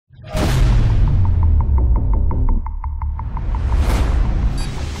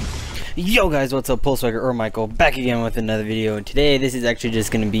Yo guys, what's up? Pulsewagger or Michael back again with another video, and today this is actually just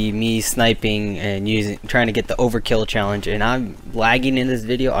going to be me sniping and trying to get the overkill challenge. And I'm lagging in this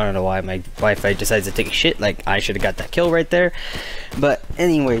video. I don't know why my Wi-Fi decides to take a shit. Like, I should have got that kill right there. But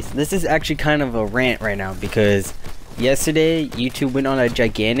anyways, this is actually kind of a rant right now because yesterday YouTube went on a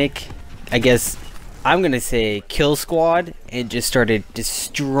gigantic, I guess I'm gonna say, kill squad and just started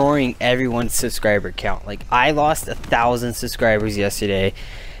destroying everyone's subscriber count. Like, I lost 1,000 subscribers yesterday.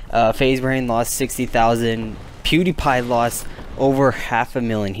 FaZeBrain lost 60,000. PewDiePie lost over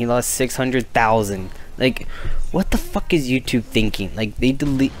 500,000. He lost 600,000. Like, what the fuck is YouTube thinking? Like, they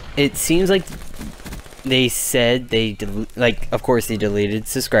delete. It seems like they said they like, of course they deleted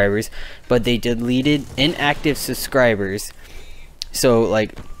subscribers, but they deleted inactive subscribers. So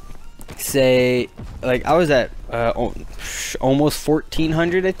like, say like I was at almost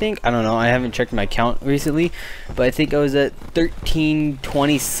 1,400, I think. I don't know, I haven't checked my count recently, but I think I was at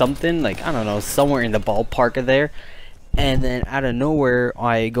 1,320 something, like, I don't know, somewhere in the ballpark of there. And then out of nowhere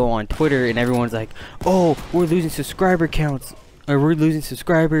I go on Twitter and everyone's like, oh, we're losing subscriber counts, or we're losing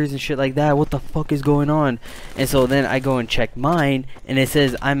subscribers and shit like that. What the fuck is going on? And so then I go and check mine and it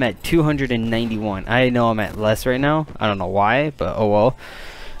says I'm at 291. I know I'm at less right now. I don't know why, but oh well.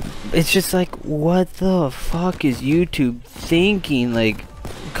 It's just like, what the fuck is YouTube thinking? Like,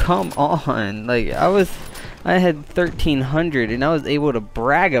 come on. Like, I had 1,300 and I was able to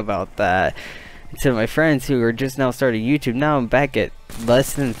brag about that to my friends who are just now starting YouTube. Now I'm back at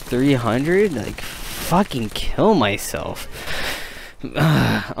less than 300. Like, fucking kill myself.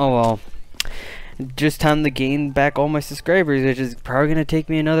 Oh well, just time to gain back all my subscribers, which is probably gonna take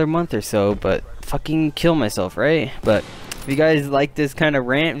me another month or so, but fucking kill myself, right? But if you guys like this kind of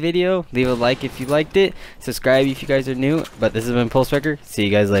rant video, leave a like if you liked it, subscribe if you guys are new. But this has been Pulsewagger. See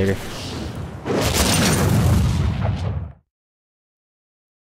you guys later.